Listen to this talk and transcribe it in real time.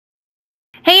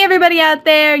Hey everybody out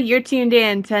there, you're tuned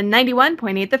in to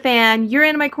 91.8 The Fan. You're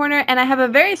in my corner, and I have a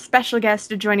very special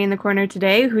guest joining the corner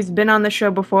today who's been on the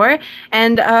show before,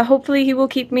 and hopefully he will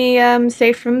keep me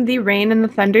safe from the rain and the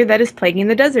thunder that is plaguing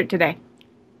the desert today.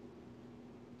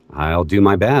 I'll do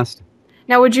my best.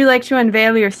 Now, would you like to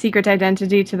unveil your secret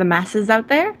identity to the masses out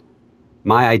there?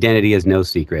 My identity is no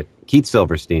secret. Keith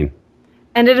Silverstein.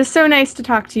 And it is so nice to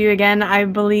talk to you again. I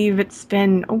believe it's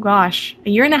been, oh gosh,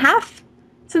 a year and a half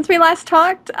since we last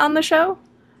talked on the show.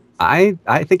 I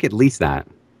think at least that.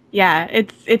 Yeah,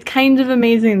 it's kind of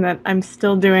amazing that I'm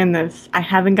still doing this. I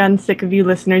haven't gotten sick of you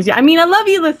listeners yet. I mean, I love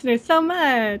you listeners so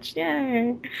much.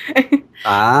 Yay.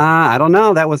 I don't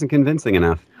know. That wasn't convincing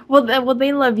enough. Well,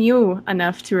 they love you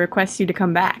enough to request you to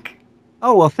come back.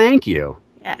 Oh, well, thank you.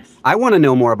 Yes. I want to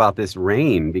know more about this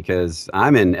rain because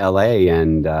I'm in LA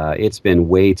and it's been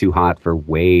way too hot for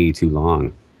way too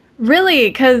long. Really,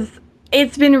 because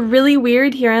it's been really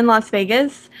weird here in Las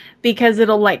Vegas because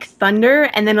it'll like thunder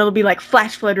and then it'll be like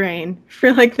flash flood rain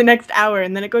for like the next hour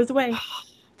and then it goes away.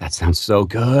 That sounds so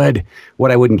good. What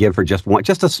I wouldn't give for just one,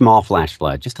 just a small flash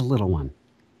flood, just a little one.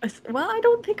 Well, I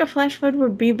don't think a flash flood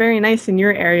would be very nice in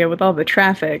your area with all the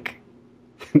traffic.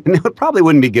 No, it probably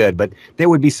wouldn't be good, but there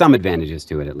would be some advantages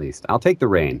to it at least. I'll take the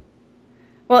rain.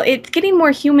 Well, it's getting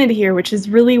more humid here, which is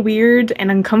really weird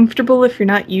and uncomfortable if you're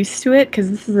not used to it,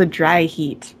 because this is a dry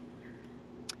heat.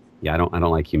 Yeah, I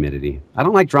don't like humidity. I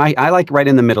don't like dry. I like right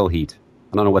in the middle heat.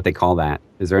 I don't know what they call that.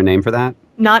 Is there a name for that?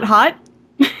 Not hot?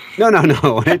 No, no,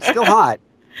 no. It's still hot,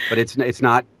 but it's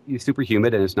not super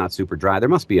humid and it's not super dry. There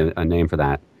must be a name for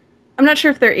that. I'm not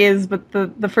sure if there is, but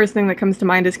the first thing that comes to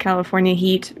mind is California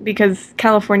heat, because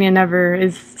California never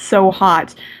is so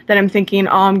hot that I'm thinking,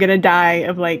 oh, I'm gonna die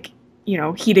of like,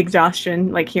 heat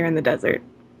exhaustion, like here in the desert.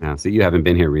 Yeah, so you haven't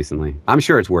been here recently. I'm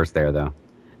sure it's worse there though.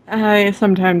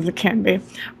 Sometimes it can be.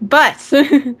 But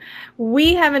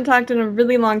we haven't talked in a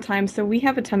really long time, so we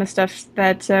have a ton of stuff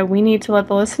that we need to let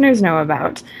the listeners know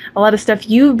about. A lot of stuff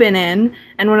you've been in,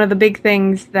 and one of the big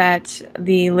things that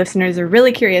the listeners are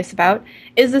really curious about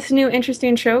is this new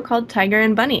interesting show called Tiger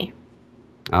and Bunny.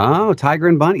 Oh, Tiger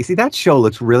and Bunny. See, that show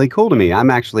looks really cool to me. I'm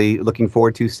actually looking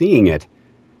forward to seeing it.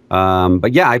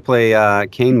 But yeah, I play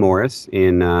Kane Morris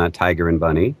in Tiger and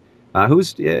Bunny.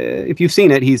 If you've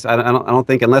seen it, I don't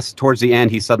think, unless towards the end,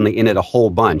 he's suddenly in it a whole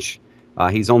bunch.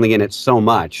 He's only in it so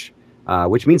much,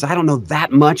 which means I don't know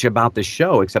that much about the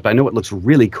show, except I know it looks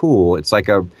really cool. It's like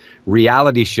a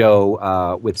reality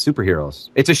show with superheroes.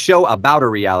 It's a show about a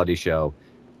reality show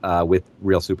with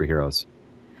real superheroes.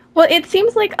 Well, it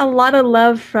seems like a lot of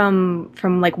love from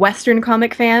like Western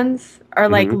comic fans are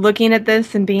like Hmm. looking at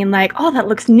this and being like, "Oh, that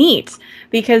looks neat,"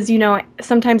 because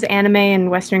sometimes anime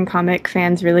and Western comic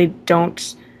fans really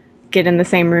don't get in the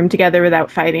same room together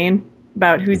without fighting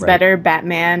about who's Right. better,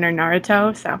 Batman or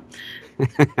Naruto. So,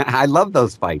 I love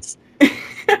those fights.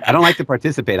 I don't like to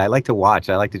participate. I like to watch.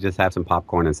 I like to just have some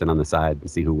popcorn and sit on the side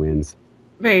and see who wins.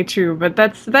 very true, but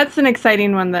that's an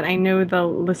exciting one that I know the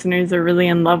listeners are really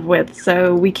in love with.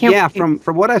 So, we can't Yeah, wait.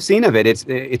 from what I've seen of it,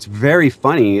 it's very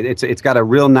funny. It's got a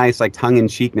real nice like tongue in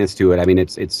cheekness to it. I mean,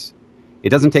 it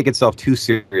doesn't take itself too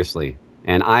seriously,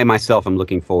 and I myself am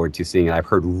looking forward to seeing it. I've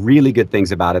heard really good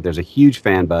things about it. There's a huge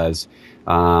fan buzz.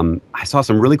 I saw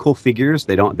some really cool figures.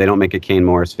 They don't make a Kane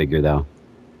Morris figure though.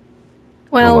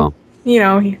 Oh Well,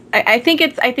 well. I think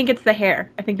it's the hair.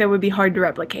 I think that would be hard to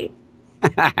replicate.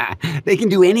 They can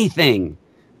do anything.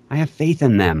 I have faith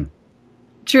in them.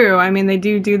 True. I mean, they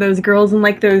do those girls in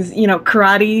like those,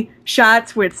 karate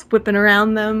shots where it's whipping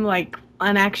around them like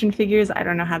on action figures. I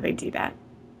don't know how they do that.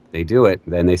 They do it.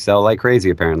 Then they sell like crazy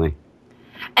apparently.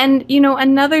 And,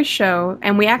 another show,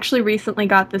 and we actually recently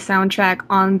got the soundtrack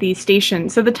on the station.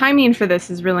 So the timing for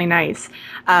this is really nice,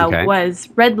 Okay. was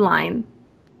Redline,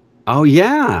 Oh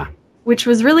yeah. which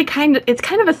was really it's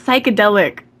kind of a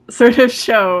psychedelic sort of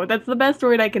show. That's the best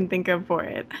word I can think of for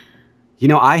it.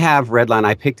 I have Redline.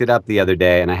 I picked it up the other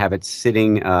day, and I have it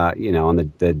sitting,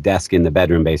 on the desk in the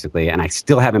bedroom, basically, and I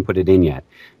still haven't put it in yet.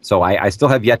 So I still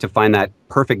have yet to find that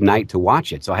perfect night to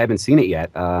watch it. So I haven't seen it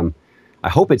yet. I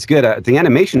hope it's good. The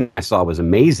animation I saw was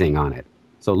amazing on it,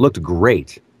 so it looked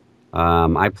great.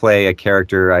 I play a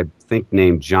character I think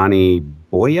named Johnny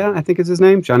Boya. I think is his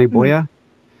name, Johnny Mhm. Boya.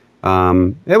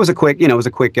 It was a quick,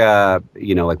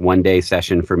 like 1 day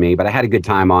session for me, but I had a good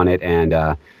time on it, and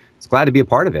it's glad to be a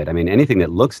part of it. I mean, anything that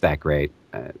looks that great,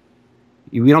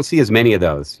 we don't see as many of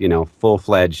those,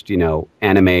 full-fledged,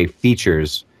 anime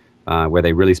features where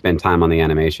they really spend time on the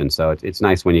animation. So it's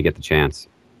nice when you get the chance.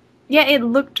 Yeah, it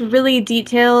looked really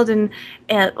detailed and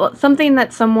well, something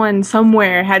that someone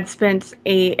somewhere had spent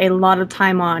a lot of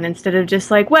time on instead of just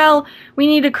like, well, we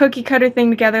need a cookie cutter thing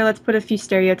together. Let's put a few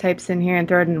stereotypes in here and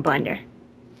throw it in a blender.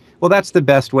 Well, that's the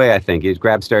best way, I think. You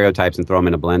grab stereotypes and throw them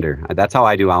in a blender. That's how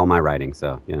I do all my writing.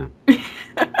 So,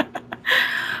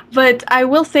 But I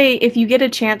will say, if you get a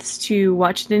chance to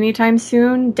watch it anytime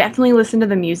soon, definitely listen to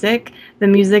the music. The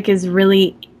music is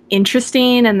really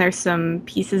interesting, and there's some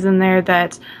pieces in there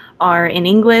that are in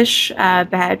English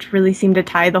that really seem to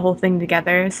tie the whole thing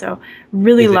together. So,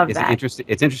 really love is it that. interesting?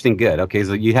 It's interesting. Good. Okay,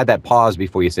 so you had that pause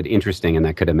before you said interesting, and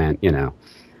that could have meant, Well,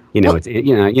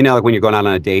 like when you're going out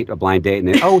on a date, a blind date, and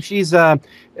they, oh, she's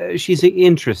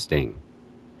interesting,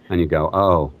 and you go,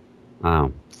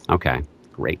 oh, okay,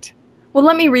 great. well,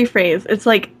 let me rephrase. It's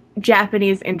like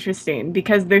Japanese interesting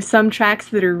because there's some tracks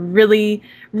that are really,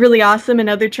 really awesome, and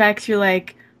other tracks you're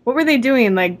like, what were they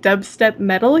doing? Like dubstep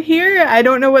metal here? I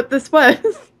don't know what this was.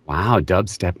 Wow,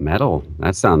 dubstep metal.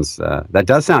 That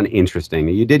does sound interesting.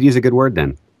 You did use a good word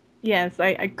then. Yes,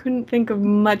 I couldn't think of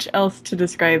much else to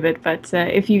describe it, but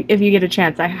if you get a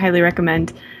chance, I highly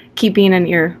recommend keeping an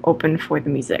ear open for the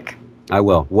music. I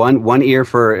will. One ear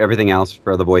for everything else,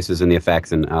 for the voices and the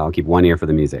effects, and I'll keep one ear for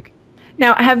the music.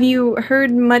 Now, have you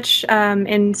heard much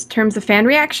in terms of fan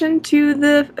reaction to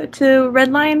the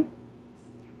Redline?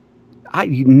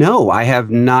 No, I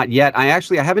have not yet. I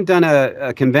haven't done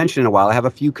a convention in a while. I have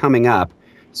a few coming up,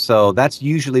 so that's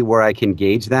usually where I can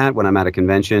gauge that when I'm at a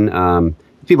convention.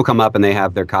 People come up and they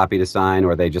have their copy to sign,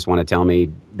 or they just want to tell me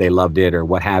they loved it or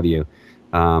what have you.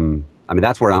 I mean,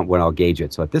 that's where I'll gauge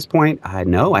it. So at this point,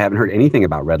 no, I haven't heard anything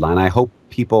about Redline. I hope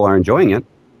people are enjoying it.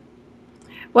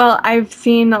 Well, I've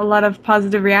seen a lot of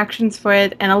positive reactions for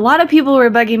it, and a lot of people were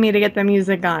bugging me to get the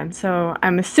music on. So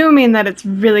I'm assuming that it's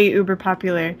really uber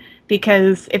popular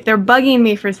because if they're bugging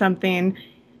me for something,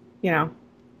 you know,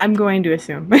 I'm going to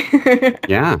assume.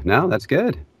 Yeah, no, that's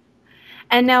good.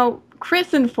 And now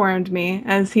Chris informed me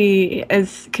as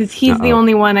because he's the Uh-oh.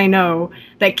 only one I know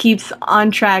that keeps on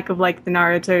track of like the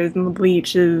Naruto's and the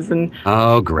Bleaches and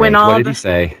Oh, when great. What all did he the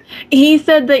say? he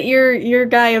said that your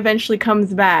guy eventually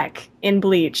comes back in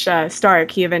Bleach.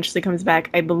 Stark, he eventually comes back,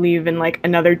 I believe, in like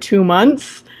another 2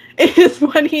 months, is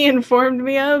what he informed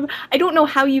me of. I don't know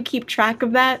how you keep track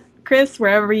of that, Chris,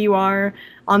 wherever you are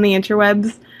on the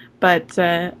interwebs, but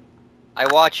I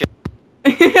watch it.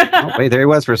 Oh, wait, there he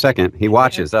was for a second. He yes,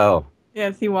 watches. Oh,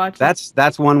 yes, he watches.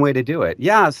 that's one way to do it.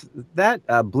 Yes, that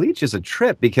Bleach is a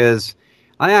trip because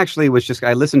I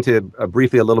listened to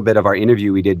briefly a little bit of our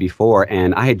interview we did before,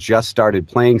 and I had just started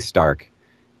playing Stark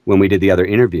when we did the other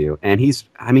interview, and he's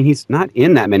not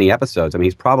in that many episodes. I mean,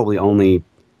 he's probably only,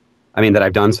 that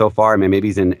I've done so far. I mean, maybe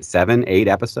he's in 7, 8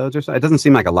 episodes or so. It doesn't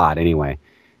seem like a lot anyway.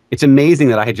 It's amazing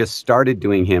that I had just started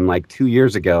doing him like 2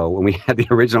 years ago when we had the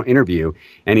original interview,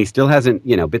 and he still hasn't,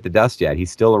 bit the dust yet.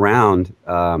 He's still around.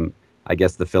 I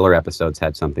guess the filler episodes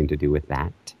had something to do with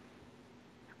that.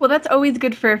 Well, that's always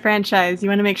good for a franchise. You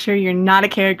want to make sure you're not a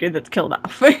character that's killed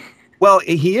off. Well,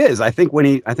 he is. I think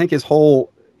his whole,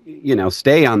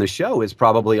 stay on the show is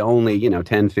probably only,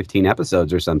 10, 15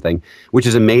 episodes or something, which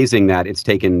is amazing that it's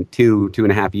taken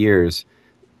 2.5 years,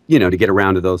 to get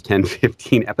around to those 10,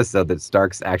 15 episodes that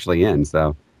Stark's actually in.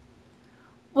 So,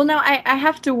 Well, now I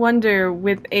have to wonder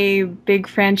with a big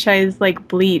franchise like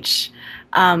Bleach,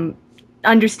 um,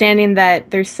 understanding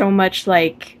that there's so much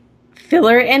like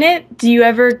filler in it. Do you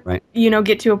ever, right.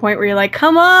 get to a point where you're like,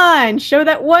 come on, show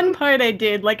that one part I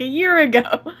did like a year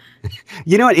ago?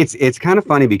 You know what? It's kind of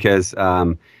funny because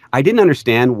I didn't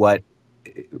understand what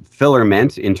filler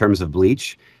meant in terms of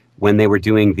Bleach when they were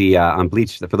doing the on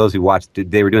Bleach. For those who watched,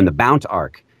 they were doing the Bount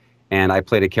arc, and I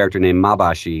played a character named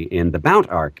Mabashi in the Bount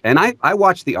arc. And I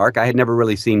watched the arc. I had never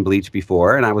really seen Bleach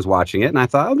before, and I was watching it, and I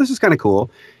thought, oh, this is kind of cool.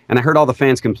 And I heard all the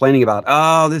fans complaining about,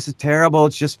 oh, this is terrible.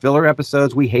 It's just filler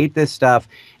episodes. We hate this stuff.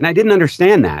 And I didn't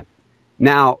understand that.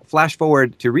 Now, flash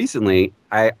forward to recently,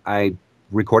 I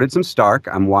recorded some Stark.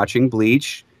 I'm watching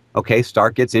Bleach. Okay,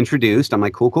 Stark gets introduced. I'm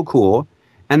like, cool, cool, cool.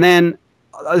 And then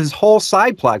this whole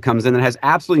side plot comes in that has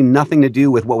absolutely nothing to do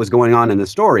with what was going on in the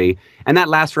story. And that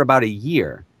lasts for about a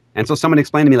year. And so someone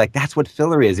explained to me, like, that's what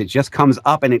filler is. It just comes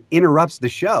up and it interrupts the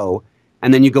show.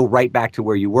 And then you go right back to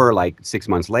where you were like 6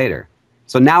 months later.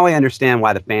 So now I understand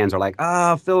why the fans are like,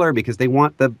 oh, filler, because they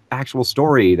want the actual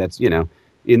story that's, in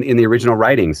the original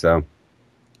writing. So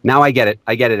now I get it.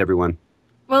 I get it, everyone.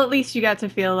 Well, at least you got to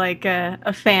feel like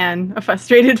a fan, a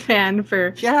frustrated fan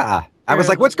for. Yeah. I was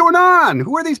for like, what's going on?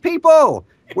 Who are these people?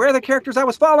 Where are the characters I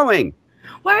was following?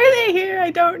 Why are they here?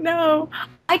 I don't know.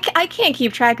 I can't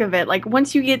keep track of it. Like,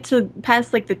 once you get to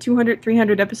past, like, the 200,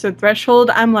 300 episode threshold,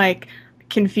 I'm like, I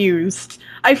confused.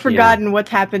 I've forgotten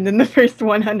what's happened in the first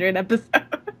 100 episodes.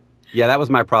 Yeah, that was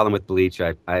my problem with Bleach.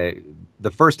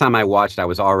 The first time I watched, it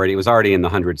was already in the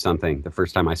 100 something. The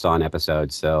first time I saw an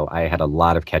episode, so I had a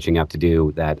lot of catching up to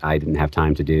do that I didn't have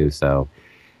time to do. So,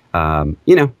 I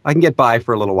can get by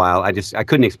for a little while. I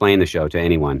couldn't explain the show to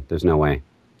anyone. There's no way.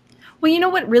 Well, you know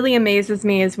what really amazes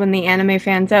me is when the anime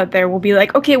fans out there will be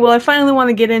like, okay, well, I finally want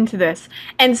to get into this.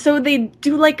 And so they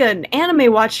do like an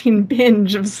anime watching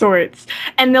binge of sorts.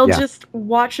 And they'll Yeah. just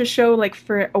watch a show like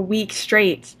for a week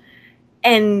straight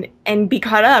and be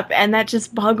caught up. And that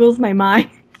just boggles my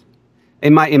mind.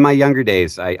 In my younger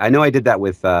days, I know I did that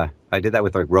with like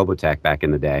Robotech back in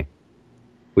the day.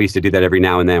 We used to do that every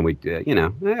now and then. We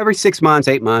every 6 months,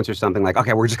 8 months or something, like,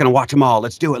 okay, we're just gonna watch them all.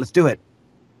 Let's do it. Let's do it.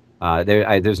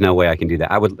 There's no way I can do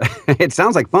that. I would. It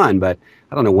sounds like fun, but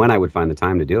I don't know when I would find the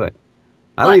time to do it.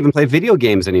 I don't even play video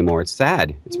games anymore. It's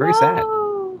sad. It's very sad.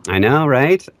 I know,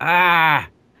 right?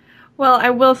 Well,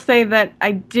 I will say that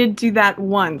I did do that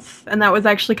once, and that was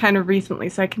actually kind of recently,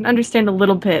 so I can understand a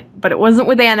little bit, but it wasn't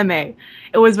with anime.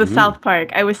 It was with South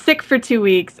Park. I was sick for 2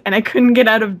 weeks, and I couldn't get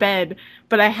out of bed,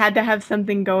 but I had to have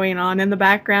something going on in the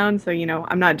background, so,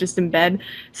 I'm not just in bed.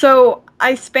 So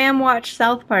I spam watched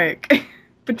South Park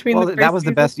between the first that was the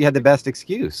season. best. You had the best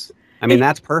excuse. I mean,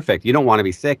 that's perfect. You don't want to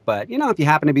be sick, but, if you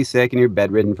happen to be sick and you're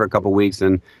bedridden for a couple weeks,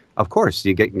 then, of course,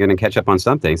 you're going to catch up on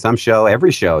something.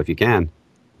 Every show, if you can.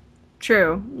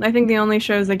 True. I think the only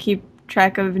shows I keep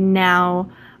track of now,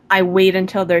 I wait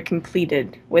until they're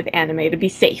completed with anime to be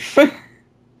safe.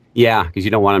 Yeah, because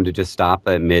you don't want them to just stop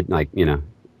at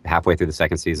halfway through the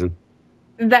second season.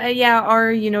 Or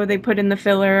they put in the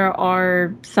filler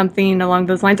or something along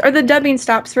those lines. Or the dubbing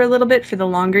stops for a little bit for the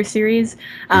longer series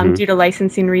due to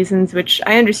licensing reasons, which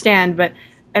I understand, but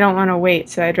I don't want to wait,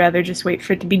 so I'd rather just wait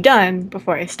for it to be done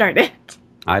before I start it.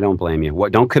 I don't blame you.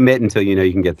 Don't commit until you know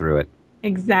you can get through it.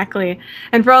 Exactly.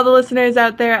 And for all the listeners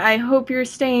out there, I hope you're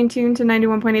staying tuned to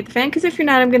 91.8 The Fan, because if you're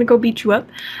not, I'm going to go beat you up.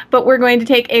 But we're going to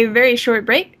take a very short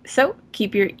break, so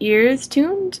keep your ears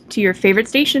tuned to your favorite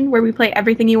station where we play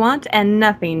everything you want and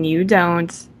nothing you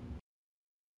don't.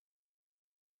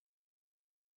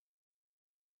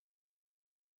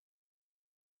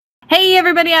 Hey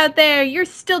everybody out there, you're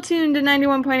still tuned to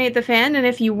 91.8 The Fan, and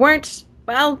if you weren't,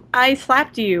 well, I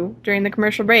slapped you during the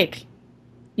commercial break.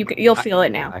 You'll feel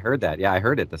it now. I heard that. Yeah, I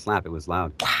heard it. The slap. It was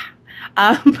loud.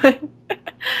 But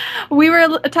we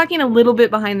were talking a little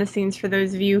bit behind the scenes for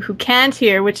those of you who can't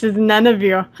hear, which is none of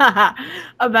you,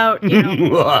 about,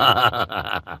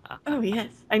 oh yes,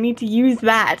 I need to use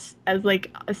that as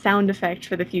like a sound effect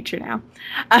for the future now.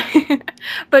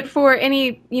 But for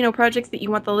any, projects that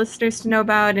you want the listeners to know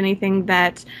about, anything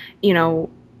that,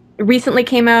 recently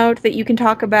came out that you can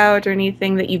talk about, or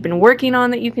anything that you've been working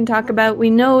on that you can talk about, we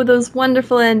know those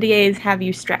wonderful NDAs have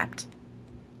you strapped.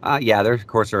 There, of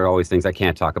course, are always things I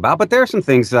can't talk about, but there are some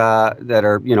things that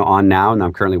are, on now and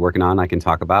I'm currently working on I can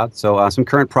talk about. So some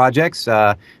current projects,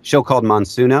 show called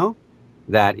Monsuno,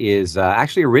 that is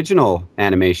actually original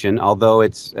animation, although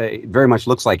it very much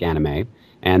looks like anime.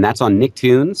 And that's on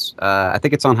Nicktoons. I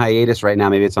think it's on hiatus right now.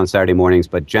 Maybe it's on Saturday mornings,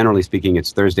 but generally speaking,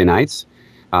 it's Thursday nights.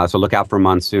 So look out for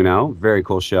Monsuno. Very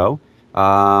cool show.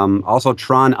 Also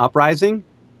Tron Uprising,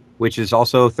 which is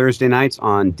also Thursday nights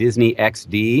on Disney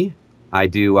XD. I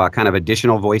do kind of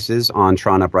additional voices on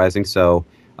Tron Uprising, so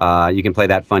you can play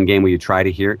that fun game where you try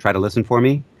to listen for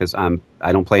me, because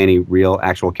I don't play any real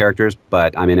actual characters,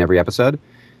 but I'm in every episode.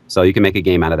 So you can make a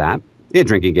game out of that. A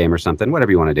drinking game or something, whatever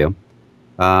you want to do.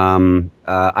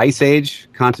 Ice Age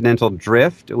Continental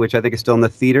Drift, which I think is still in the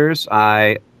theaters.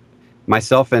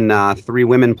 Myself and 3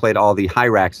 women played all the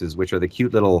Hyraxes, which are the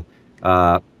cute little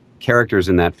characters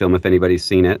in that film, if anybody's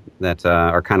seen it, that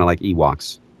are kind of like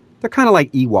Ewoks. They're kind of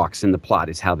like Ewoks in the plot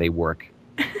is how they work.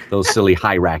 Those silly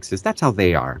Hyraxes, that's how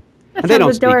they are. That and they don't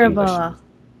sounds adorable. Speak English.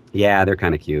 Yeah, they're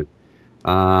kind of cute.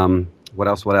 What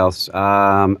else?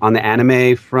 On the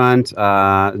anime front,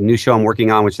 new show I'm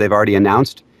working on, which they've already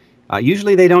announced.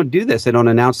 Usually they don't do this. They don't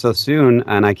announce so soon,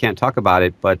 and I can't talk about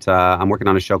it, but I'm working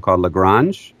on a show called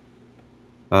Lagrange.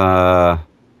 I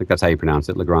think that's how you pronounce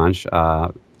it, Lagrange.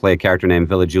 Play a character named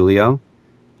Villa Giulio.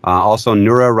 Also,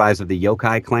 Nura, Rise of the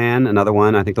Yokai Clan, another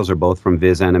one. I think those are both from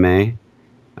Viz Anime.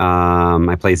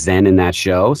 I play Zen in that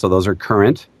show, so those are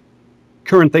current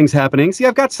things happening. See,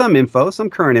 I've got some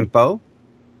current info.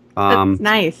 That's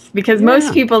nice, because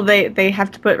most people, they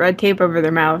have to put red tape over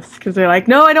their mouths, because they're like,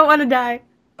 no, I don't want to die.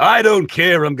 I don't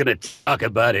care. I'm going to talk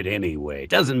about it anyway.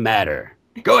 Doesn't matter.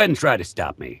 Go ahead and try to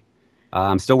stop me.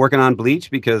 I'm still working on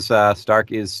Bleach because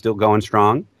Stark is still going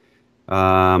strong.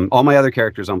 All my other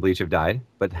characters on Bleach have died,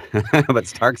 but but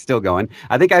Stark's still going.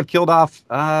 I think I've killed off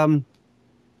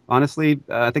honestly,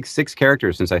 I think 6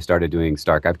 characters since I started doing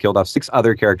Stark. I've killed off 6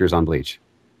 other characters on Bleach.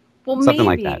 Well, Something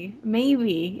like that.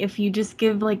 maybe if you just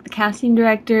give like the casting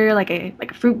director like a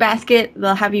fruit basket,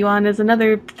 they'll have you on as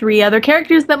another 3 other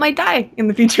characters that might die in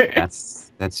the future.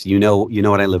 That's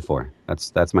what I live for.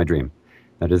 That's my dream.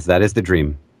 That is the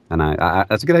dream, and I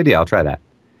that's a good idea. I'll try that.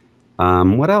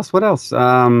 What else? What else?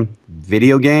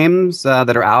 Video games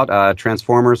that are out.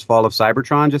 Transformers: Fall of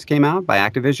Cybertron just came out by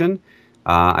Activision.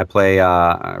 I play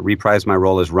reprise my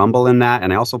role as Rumble in that,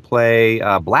 and I also play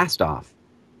Blastoff,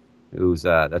 who's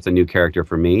that's a new character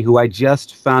for me, who I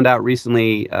just found out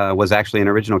recently was actually an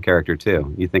original character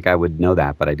too. You'd think I would know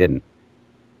that, but I didn't.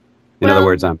 In other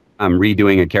words, I'm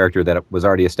redoing a character that was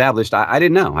already established. I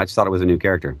didn't know. I just thought it was a new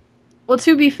character. Well,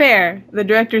 to be fair, the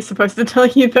director's supposed to tell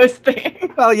you those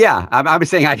things. Well, yeah, I was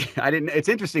saying I didn't. It's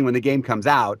interesting when the game comes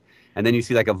out and then you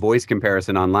see like a voice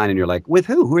comparison online, and you're like, with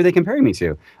who? Who are they comparing me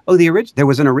to? Oh, there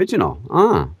was an original.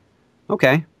 Ah,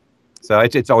 okay. So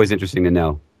it's always interesting to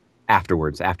know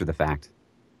afterwards, after the fact.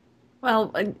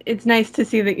 Well, it's nice to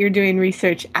see that you're doing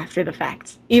research after the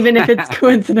fact, even if it's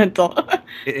coincidental.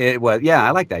 It was, yeah,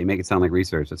 I like that. You make it sound like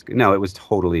research. That's good. No, it was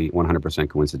totally 100%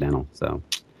 coincidental. So,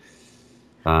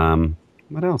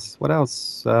 what else? What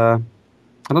else? I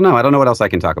don't know. I don't know what else I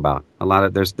can talk about.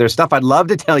 There's stuff I'd love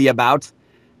to tell you about.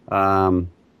 In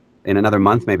another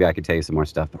month, maybe I could tell you some more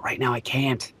stuff, but right now I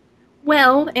can't.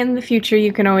 Well, in the future,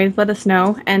 you can always let us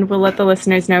know, and we'll let the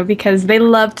listeners know because they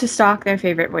love to stalk their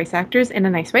favorite voice actors in a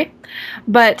nice way.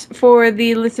 But for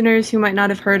the listeners who might not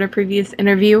have heard a previous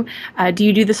interview, do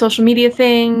you do the social media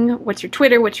thing? What's your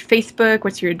Twitter? What's your Facebook?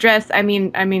 What's your address? I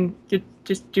mean,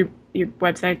 just your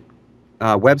website.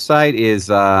 Website is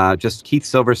just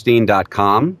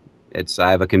KeithSilverstein.com.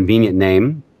 I have a convenient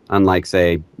name. Unlike,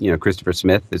 say, Christopher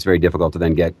Smith, it's very difficult to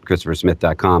then get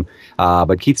ChristopherSmith.com.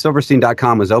 But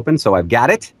KeithSilverstein.com was open, so I've got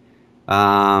it.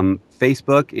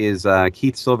 Facebook is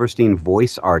Keith Silverstein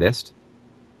Voice Artist.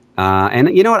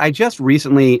 And you know what?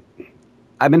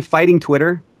 I've been fighting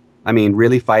Twitter. I mean,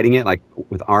 really fighting it, like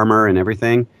with armor and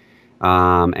everything,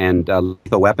 and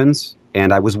lethal weapons.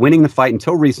 And I was winning the fight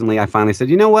until recently. I finally said,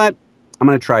 you know what? I'm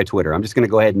going to try Twitter. I'm just going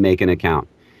to go ahead and make an account.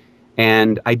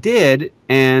 And I did,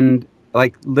 and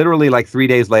literally 3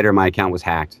 days later, my account was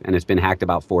hacked, and it's been hacked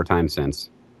about 4 times since.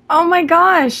 Oh my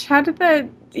gosh! How did that?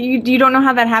 You don't know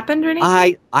how that happened, Rin-ne?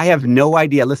 I have no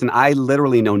idea. Listen, I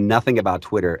literally know nothing about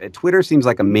Twitter. Twitter seems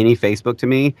like a mini Facebook to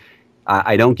me.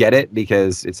 I don't get it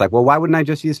because it's like, well, why wouldn't I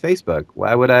just use Facebook?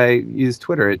 Why would I use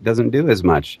Twitter? It doesn't do as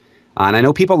much. And I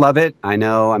know people love it. I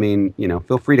mean,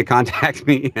 feel free to contact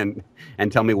me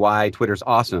and tell me why Twitter's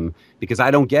awesome, because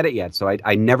I don't get it yet. So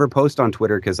I never post on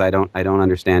Twitter because I don't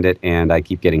understand it, and I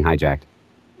keep getting hijacked.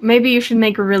 Maybe you should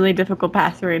make a really difficult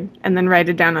password and then write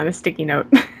it down on a sticky note.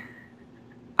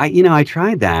 I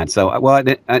tried that. So,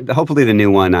 hopefully the new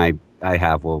one I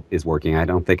have is working. I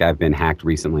don't think I've been hacked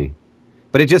recently.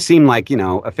 But it just seemed like,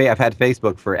 I've had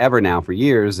Facebook forever now, for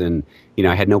years, and,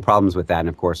 I had no problems with that. And,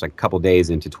 of course, a couple days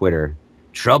into Twitter,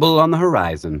 trouble on the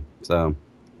horizon. So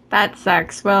that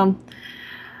sucks. Well,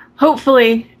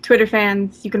 hopefully, Twitter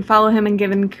fans, you can follow him and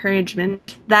give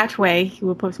encouragement. That way, he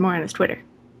will post more on his Twitter.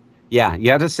 Yeah, you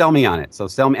have to sell me on it. So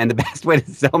sell me, and the best way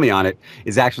to sell me on it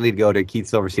is actually to go to Keith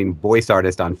Silverstein Voice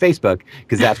Artist on Facebook,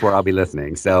 because that's where I'll be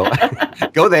listening. So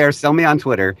go there, sell me on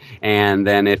Twitter, and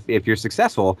then if you're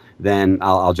successful, then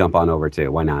I'll jump on over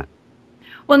too. Why not?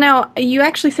 Well, now, you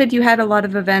actually said you had a lot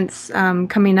of events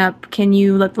coming up. Can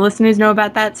you let the listeners know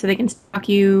about that so they can stalk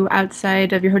you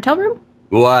outside of your hotel room?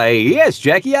 Why, yes,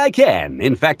 Jackie, I can.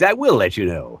 In fact, I will let you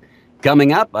know.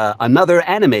 Coming up, another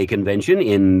anime convention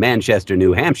in Manchester,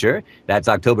 New Hampshire. That's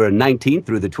October 19th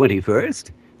through the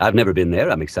 21st. I've never been there.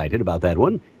 I'm excited about that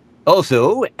one.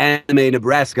 Also, Anime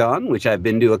Nebrascon, which I've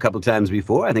been to a couple times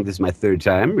before. I think this is my 3rd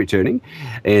time returning.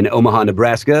 In Omaha,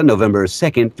 Nebraska, November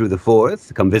 2nd through the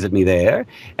 4th. Come visit me there.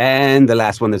 And the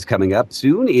last one that's coming up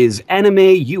soon is Anime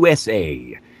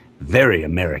USA. Very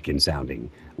American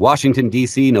sounding. Washington,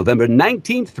 D.C., November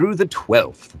 19th through the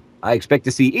 12th. I expect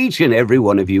to see each and every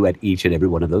one of you at each and every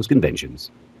one of those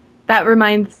conventions. That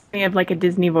reminds me of like a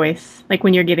Disney voice, like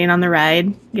when you're getting on the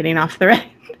ride, getting off the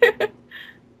ride.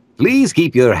 Please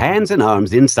keep your hands and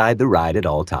arms inside the ride at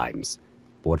all times.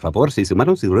 Por favor, si su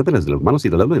mano, si That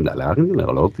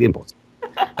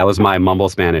was my mumble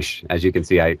Spanish. As you can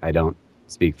see, I don't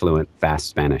speak fluent, fast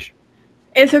Spanish.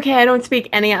 It's okay. I don't speak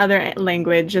any other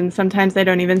language, and sometimes I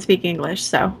don't even speak English,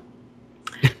 so...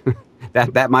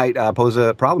 That might pose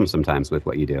a problem sometimes with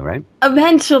what you do, right?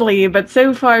 Eventually, but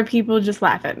so far people just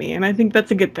laugh at me, and I think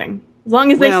that's a good thing. As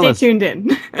long as they stay tuned in.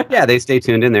 Yeah, they stay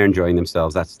tuned in. They're enjoying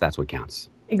themselves. That's what counts.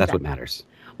 Exactly. That's what matters.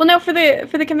 Well, now for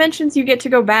the conventions you get to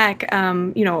go back,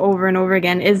 over and over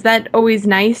again. Is that always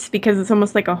nice because it's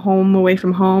almost like a home away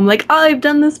from home? Like, oh, I've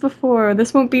done this before.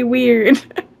 This won't be weird.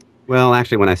 Well,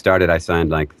 actually, when I started, I signed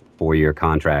like 4-year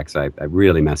contracts. I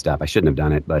really messed up. I shouldn't have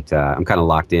done it, but I'm kind of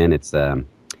locked in. It's I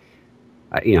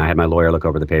had my lawyer look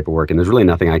over the paperwork, and there's really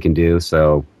nothing I can do.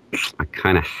 So I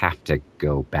kind of have to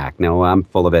go back. No, I'm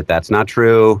full of it. That's not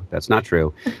true. That's not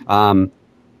true.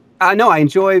 No, I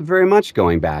enjoy very much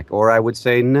going back, or I would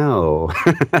say no.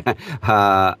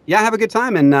 Yeah, I have a good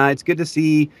time, and it's good to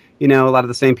see, a lot of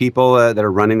the same people that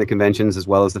are running the conventions as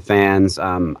well as the fans.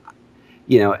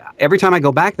 Every time I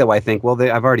go back, though, I think, well,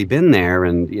 I've already been there,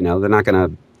 and, they're not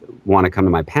going to want to come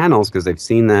to my panels because they've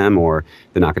seen them, or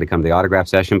they're not going to come to the autograph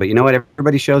session. But you know what?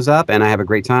 Everybody shows up, and I have a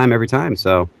great time every time.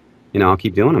 So, I'll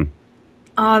keep doing them.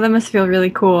 Oh, that must feel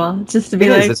really cool. Just to be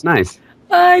It's nice.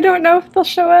 I don't know if they'll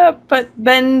show up, but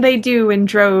then they do in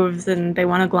droves, and they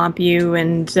want to glomp you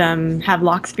and have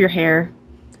locks of your hair.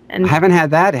 And I haven't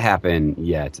had that happen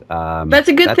yet. That's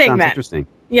a good thing, sounds Matt. Interesting.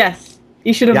 Yes,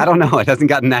 you should have. Yeah, I don't know. It hasn't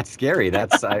gotten that scary.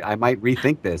 I might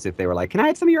rethink this if they were like, "Can I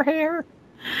have some of your hair?"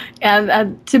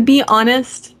 And to be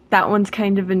honest, that one's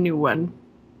kind of a new one.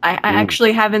 I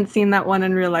actually haven't seen that one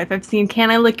in real life. I've seen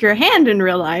 "Can I lick your hand" in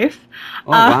real life.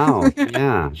 Oh wow!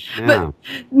 Yeah. But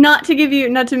not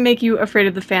to make you afraid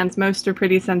of the fans. Most are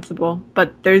pretty sensible,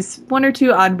 but there's one or two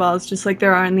oddballs, just like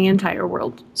there are in the entire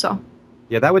world. So.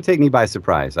 Yeah, that would take me by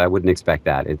surprise. I wouldn't expect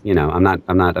that. I'm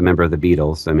not a member of the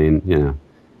Beatles. I mean,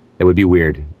 it would be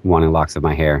weird wanting locks of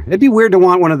my hair. It'd be weird to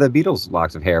want one of the Beatles'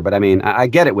 locks of hair, but I mean, I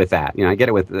get it with that. I get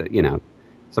it with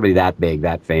somebody that big,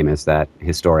 that famous, that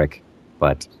historic.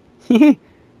 But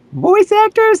voice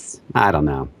actors? I don't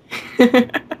know.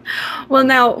 Well,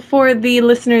 now, for the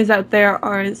listeners out there,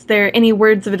 is there any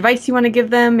words of advice you want to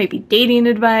give them? Maybe dating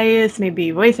advice,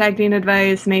 maybe voice acting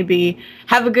advice, maybe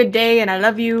have a good day and I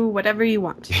love you, whatever you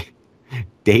want.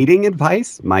 Dating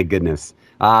advice? My goodness.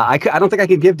 I don't think I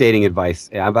could give dating advice.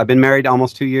 I've been married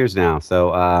almost 2 years now.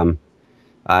 So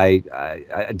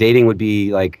dating would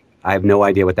be like, I have no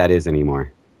idea what that is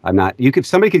anymore. I'm not.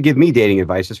 Somebody could give me dating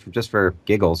advice just for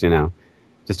giggles,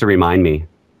 just to remind me.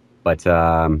 But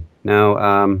no,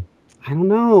 I don't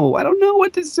know. I don't know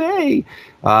what to say.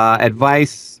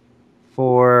 Advice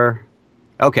for.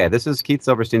 Okay, this is Keith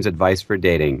Silverstein's advice for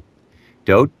dating.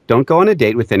 Don't go on a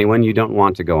date with anyone you don't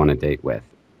want to go on a date with.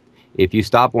 If you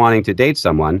stop wanting to date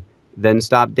someone, then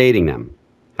stop dating them.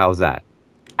 How's that?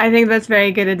 I think that's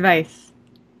very good advice.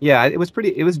 Yeah, it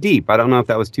was deep. I don't know if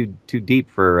that was too deep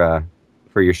for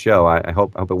your show. I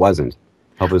hope it wasn't.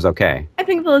 Hope it was okay. I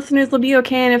think the listeners will be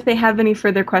okay, and if they have any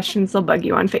further questions, they'll bug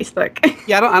you on Facebook.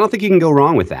 Yeah, I don't think you can go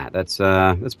wrong with that. That's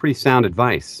pretty sound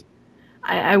advice.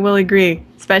 I will agree,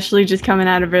 especially just coming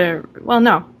out of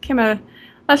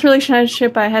last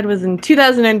relationship I had was in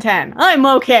 2010. I'm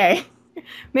okay.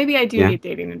 Maybe I do need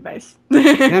dating advice.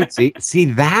 Yeah, see,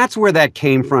 that's where that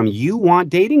came from. You want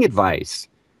dating advice.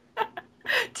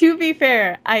 To be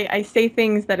fair, I say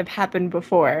things that have happened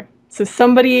before. So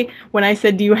somebody, when I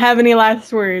said, "Do you have any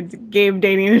last words?" gave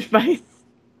dating advice.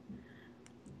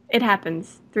 It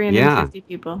happens. 360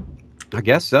 people. I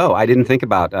guess so. I didn't think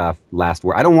about last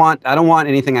word. I don't want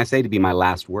anything I say to be my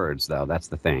last words, though. That's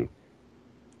the thing.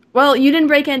 Well, you didn't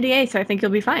break NDA, so I think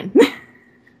you'll be fine.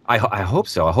 I hope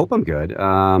so. I hope I'm good.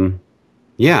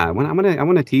 Yeah, I'm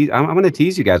gonna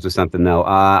tease you guys with something though.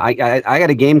 I got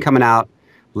a game coming out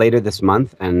later this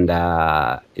month, and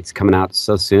it's coming out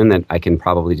so soon that I can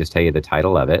probably just tell you the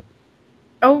title of it.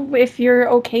 Oh, if you're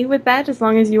okay with that, as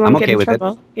long as you won't get in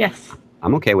trouble. Yes.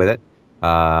 I'm okay with it.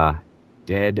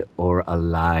 Dead or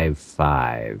Alive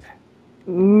 5.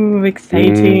 Ooh,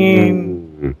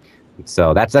 exciting.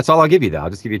 So that's all I'll give you though. I'll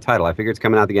just give you a title. I figure it's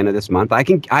coming out the end of this month. I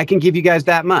can give you guys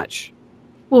that much.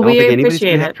 Well, we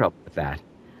appreciate it. Have trouble with that.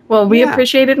 Well, we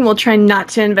appreciate it, and we'll try not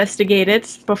to investigate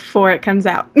it before it comes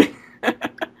out.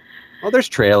 Well, there's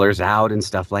trailers out and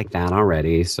stuff like that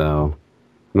already, so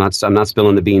I'm not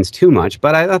spilling the beans too much.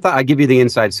 But I thought I'd give you the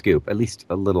inside scoop, at least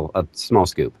a small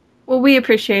scoop. Well, we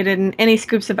appreciate it, and any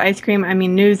scoops of ice cream,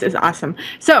 news is awesome.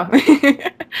 So,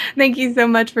 thank you so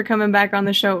much for coming back on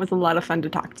the show. It was a lot of fun to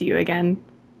talk to you again.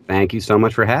 Thank you so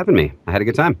much for having me. I had a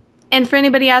good time. And for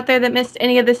anybody out there that missed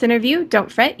any of this interview,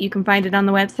 don't fret. You can find it on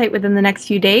the website within the next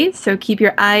few days. So keep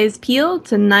your eyes peeled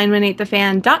to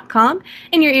 918thefan.com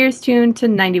and your ears tuned to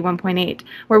 91.8,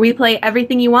 where we play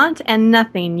everything you want and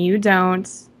nothing you don't.